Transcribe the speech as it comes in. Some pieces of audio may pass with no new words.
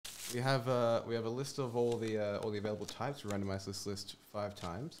we have a list of all the available types. We randomize this list 5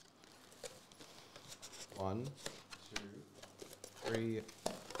 times. 1, 2, 3,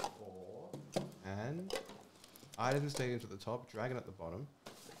 4, and Iden Stadium's at the top, Dragon at the bottom.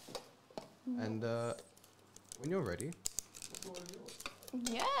 And when you're ready,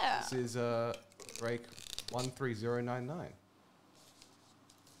 yeah. This is break 13099.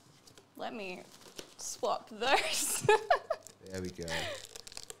 Let me swap those. There we go. There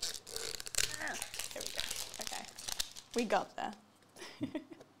we go. Okay, we got there.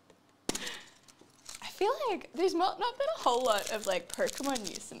 I feel like there's not been a whole lot of like Pokemon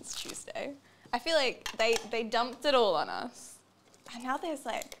news since Tuesday. I feel like they dumped it all on us, and now there's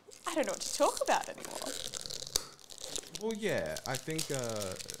like, I don't know what to talk about anymore. Well, yeah, I think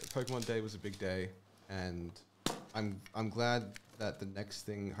Pokemon Day was a big day, and I'm glad that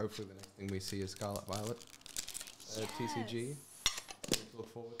hopefully the next thing we see is Scarlet Violet TCG. To look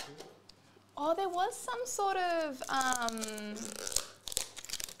forward to. Oh, there was some sort of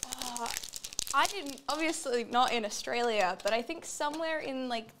I didn't, obviously not in Australia, but I think somewhere in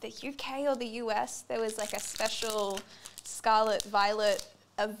like the UK or the US there was like a special Scarlet Violet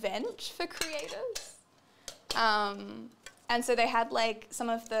event for creators. And so they had like some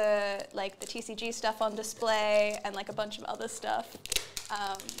of the TCG stuff on display and like a bunch of other stuff.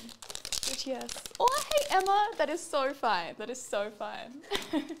 But yes. Oh, hey Emma, that is so fine. That is so fine.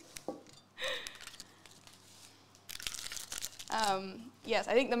 Yes,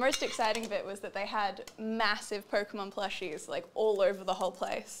 I think the most exciting bit was that they had massive Pokemon plushies like all over the whole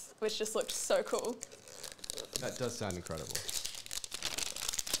place, which just looked so cool. That does sound incredible.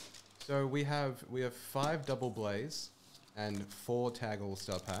 So we have 5 Double Blaze and 4 Tag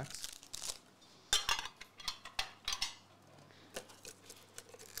All-Star packs.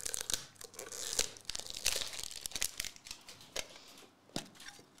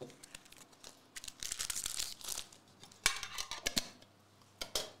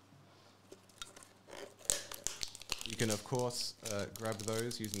 You can, of course, grab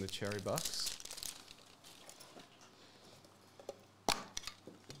those using the cherry bucks.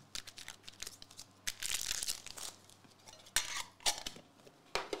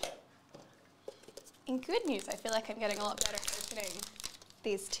 In good news, I feel like I'm getting a lot better at opening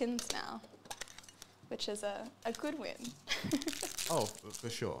these tins now, which is a good win. Oh, for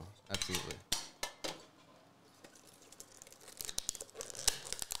sure. Absolutely.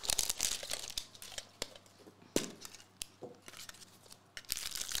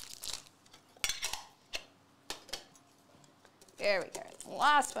 There we go.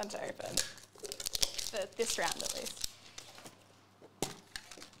 Last one to open. For this round, at least.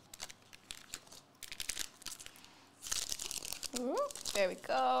 Ooh, there we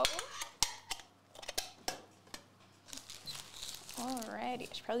go. Alrighty. I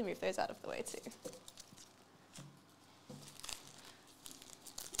should probably move those out of the way, too.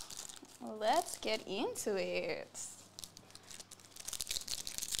 Let's get into it.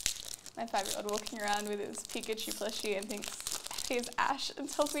 My 5-year-old walking around with his Pikachu plushie and thinks he's Ash and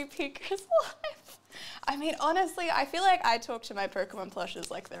tells me Pikachu's alive. I mean, honestly, I feel like I talk to my Pokemon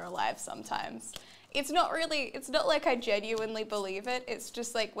plushes like they're alive sometimes. It's not like I genuinely believe it. It's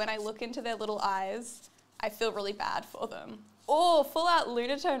just like when I look into their little eyes, I feel really bad for them. Oh, full out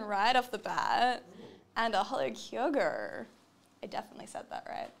Lunatone right off the bat. And a Holo Kyogre. I definitely said that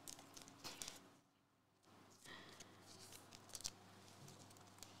right.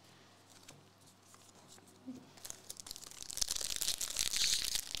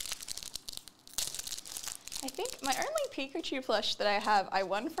 I think my only Pikachu plush that I have, I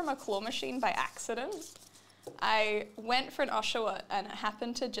won from a claw machine by accident. I went for an Oshawott and it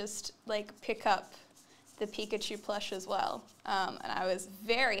happened to just like pick up the Pikachu plush as well. And I was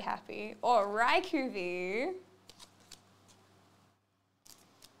very happy. Or Raikou V.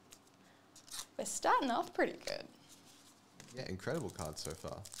 We're starting off pretty good. Yeah, incredible cards so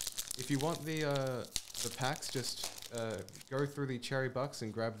far. If you want the packs, just go through the cherry bucks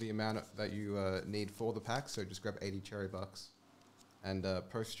and grab the amount that you need for the pack. So just grab 80 cherry bucks and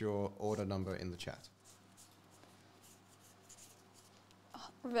post your order number in the chat.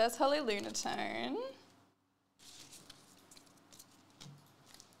 Reverse Holy Lunatone.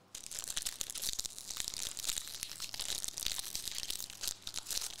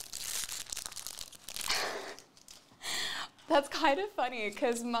 That's kind of funny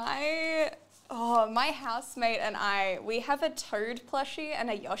because my housemate and I, we have a Toad plushie and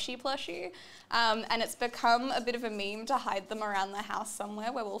a Yoshi plushie, and it's become a bit of a meme to hide them around the house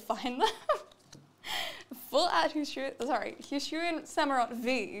somewhere where we'll find them. Full out Hisuian Samurott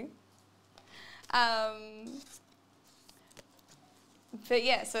V. But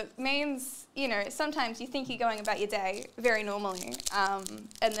yeah, so it means, you know, sometimes you think you're going about your day very normally, and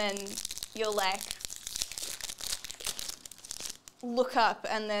then you'll like look up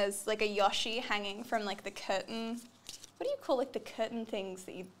and there's like a Yoshi hanging from like the curtain. What do you call like the curtain things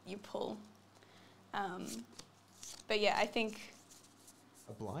that you pull? But yeah, I think...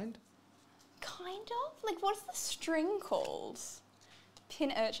 A blind? Kind of. Like, what's the string called?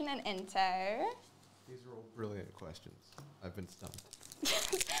 Pin urchin and ento. These are all brilliant questions. I've been stumped.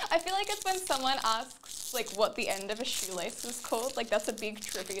 I feel like it's when someone asks, like, what the end of a shoelace is called. Like, that's a big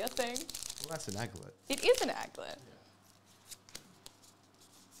trivia thing. Well, that's an aglet. It is an aglet.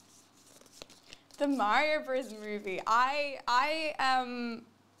 The Mario Bros. Movie.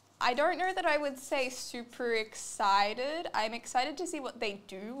 I don't know that I would say super excited. I'm excited to see what they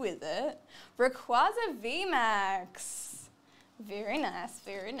do with it. Rayquaza VMAX. Very nice,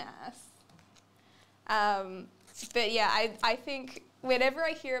 very nice. But yeah, I think whenever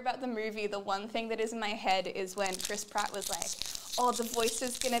I hear about the movie, the one thing that is in my head is when Chris Pratt was like, oh, the voice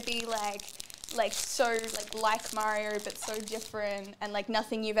is gonna be so like Mario but so different and like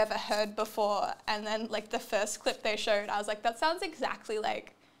nothing you've ever heard before. And then like the first clip they showed, I was like, that sounds exactly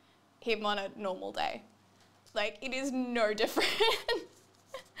like him on a normal day. Like, it is no different.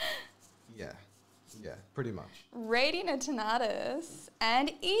 Yeah, pretty much. Radiant Eternatus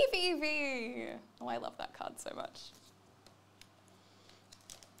and EVV. Oh, I love that card so much.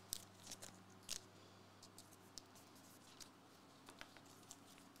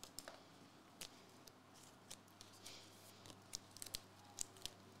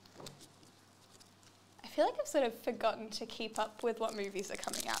 I feel like I've sort of forgotten to keep up with what movies are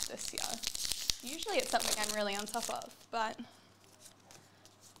coming out this year. Usually it's something I'm really on top of, but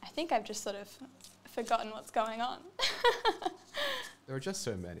I think I've just sort of forgotten what's going on. There are just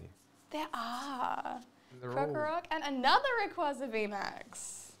so many. There are. They're Krokorok and another Rayquaza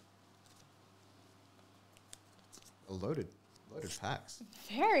VMAX. loaded packs.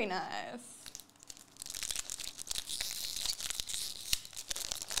 Very nice.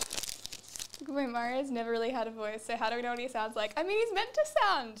 Boy, Mario's never really had a voice, so how do we know what he sounds like? I mean, he's meant to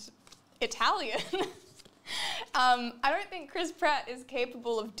sound Italian. I don't think Chris Pratt is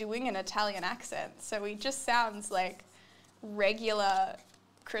capable of doing an Italian accent, so he just sounds like regular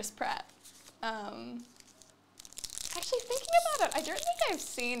Chris Pratt. Actually, thinking about it, I don't think I've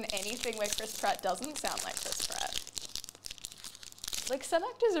seen anything where Chris Pratt doesn't sound like Chris Pratt. Like, some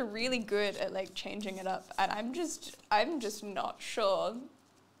actors are really good at like changing it up, and I'm just not sure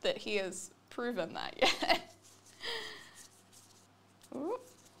that he has proven that yet. Ooh.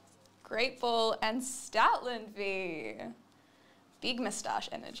 Great Ball and Stoutland V. Big moustache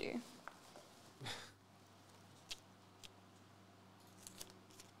energy.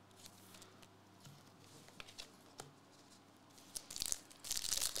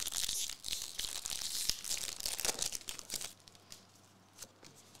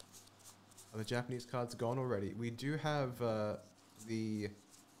 Are the Japanese cards gone already? We do have the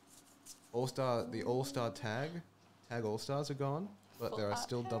All-Star tag All-Stars are gone, but Full there are art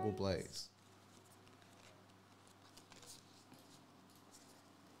still double tags. blaze.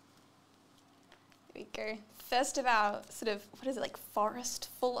 Here we go. First of our sort of, what is it, like forest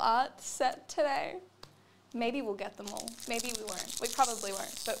full art set today. Maybe we'll get them all. Maybe we won't. We probably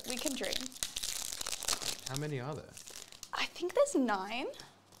won't, but we can dream. How many are there? I think there's 9.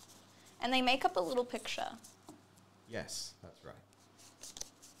 And they make up a little picture. Yes, that's right.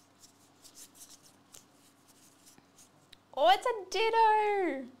 Oh, it's a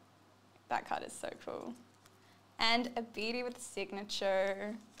Ditto! That card is so cool. And a beauty with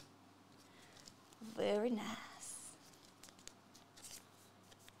signature. Very nice.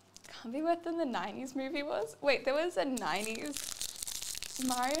 Can't be worse than the 90s movie was. Wait, there was a 90s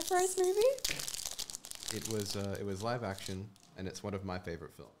Mario Bros. Movie? It was live action, and it's one of my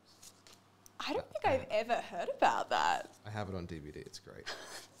favorite films. I don't think I've ever heard about that. I have it on DVD. It's great.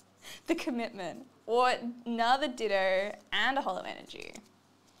 The commitment. Or another Ditto and a Hollow Energy.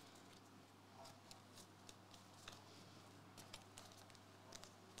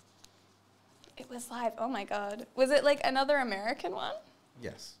 It was live. Oh my god. Was it like another American one?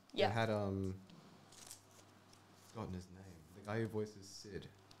 Yes. Yeah. It had forgotten his name. The guy who voices Sid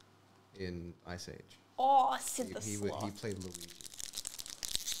in Ice Age. Oh, Sid the He Sloth. played Luigi.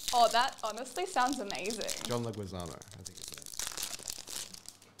 Oh, that honestly sounds amazing. John Leguizamo, I think his name.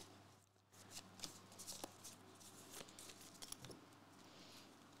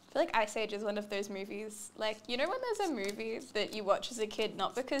 I feel like Ice Age is one of those movies, like, you know when there's a movie that you watch as a kid,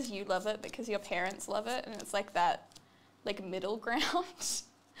 not because you love it, because your parents love it, and it's like that, like, middle ground?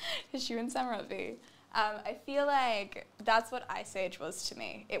 Because you and Sam are at V. I feel like that's what Ice Age was to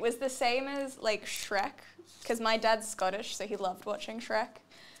me. It was the same as like Shrek, because my dad's Scottish, so he loved watching Shrek.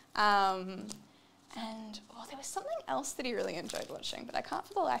 And there was something else that he really enjoyed watching, but I can't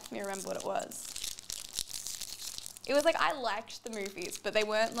for the life of me remember what it was. It was like I liked the movies, but they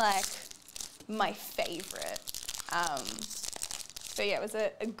weren't like my favourite. So yeah, it was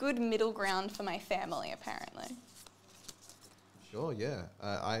a good middle ground for my family, apparently. Sure, yeah.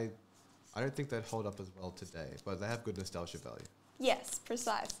 I don't think they'd hold up as well today, but they have good nostalgia value. Yes,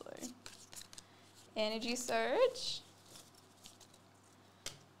 precisely. Energy Surge.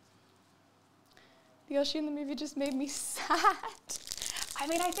 The Yoshi in the movie just made me sad. I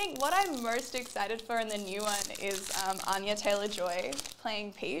mean, I think what I'm most excited for in the new one is Anya Taylor-Joy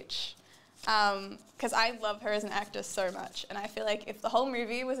playing Peach. Because I love her as an actor so much, and I feel like if the whole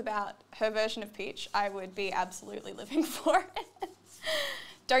movie was about her version of Peach, I would be absolutely living for it.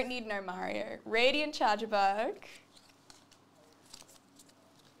 Don't need no Mario. Radiant Charger Bug.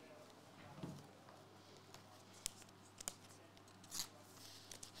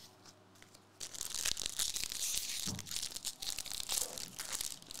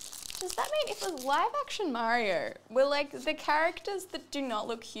 Does that mean if it was live action Mario, were like the characters that do not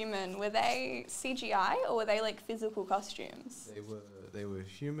look human, were they CGI or were they like physical costumes? They were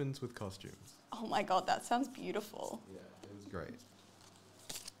humans with costumes. Oh my god, that sounds beautiful. Yeah, it was great.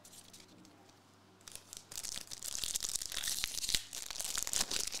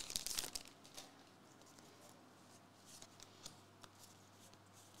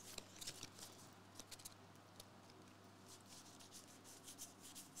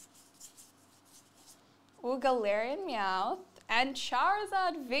 Oh, Galarian Meowth and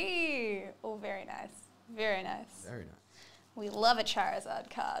Charizard V. Oh, very nice. Very nice. Very nice. We love a Charizard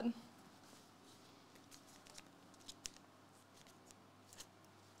card.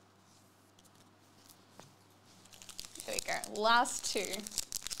 There we go. Last two.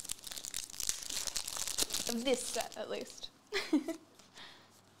 Of this set, at least.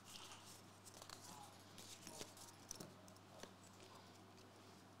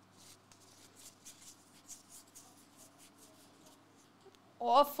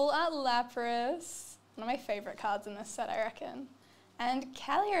 Or Full Art Lapras. One of my favourite cards in this set, I reckon. And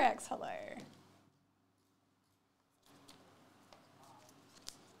Calyrex, hello.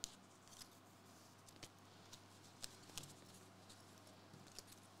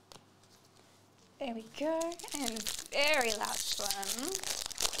 There we go. And very last one.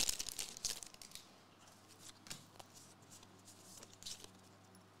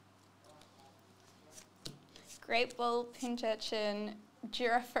 Great Ball, Pincurchin,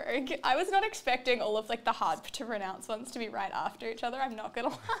 Giraferg. I was not expecting all of like the hard to pronounce ones to be right after each other, I'm not gonna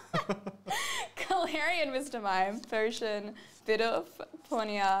lie. Galarian Mr. Mime, Potion, Bidoof,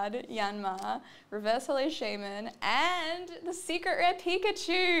 Pawniard, Yanma, Reverse Hollow Shaman, and the secret rare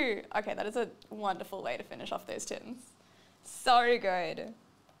Pikachu. Okay, that is a wonderful way to finish off those tins. So good.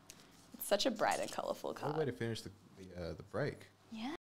 It's such a bright and colourful card. What a way to finish the break. Yeah.